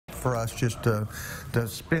for us just to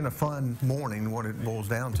spend a fun morning, what it boils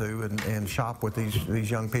down to, and shop with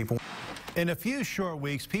these young people. In a few short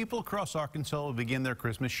weeks, people across Arkansas will begin their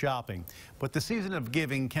Christmas shopping. But the season of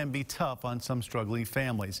giving can be tough on some struggling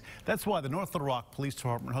families. That's why the North Little Rock Police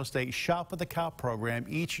Department hosts a Shop with the Cop program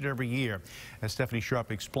each and every year. As Stephanie Sharp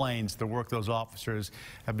explains, the work those officers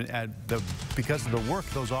have been because of the work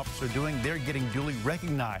those officers are doing, they're getting duly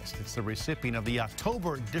recognized. It's the recipient of the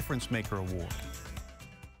October Difference Maker Award.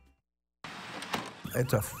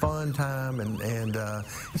 It's a fun time, and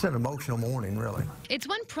it's an emotional morning, really. It's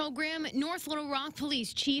one program North Little Rock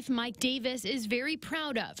Police Chief Mike Davis is very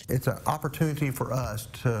proud of. It's an opportunity for us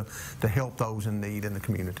to help those in need in the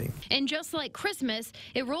community. And just like Christmas,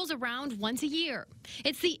 it rolls around once a year.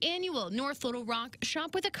 It's the annual North Little Rock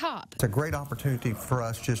Shop with a Cop. It's a great opportunity for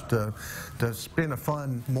us just to spend a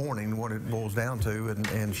fun morning, what it boils down to,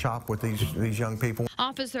 and shop with these young people.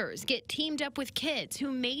 Officers get teamed up with kids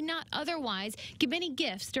who may not otherwise give any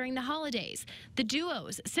gifts during the holidays. The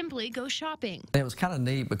duos simply go shopping. It was kind of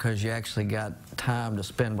neat because you actually got time to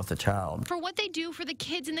spend with the child. For what they do for the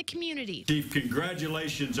kids in the community. Chief,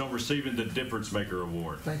 congratulations on receiving the Difference Maker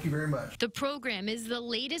Award. Thank you very much. The program is the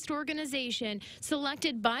latest organization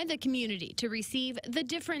selected by the community to receive the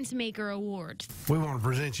Difference Maker Award. We want to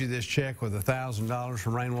present you this check with $1,000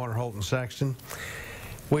 from Rainwater, Holt, and Sexton.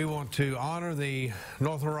 We want to honor the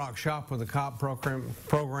North Little Rock Shop with the Cop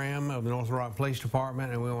program of the North Little Rock Police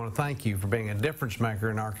Department, and we want to thank you for being a difference maker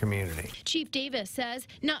in our community. Chief Davis says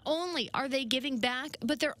not only are they giving back,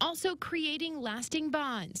 but they're also creating lasting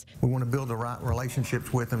bonds. We want to build the right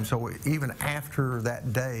relationships with them, so even after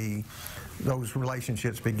that day, those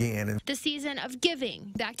relationships begin. The season of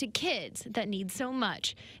giving back to kids that need so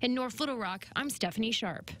much. In North Little Rock, I'm Stephanie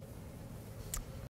Sharp.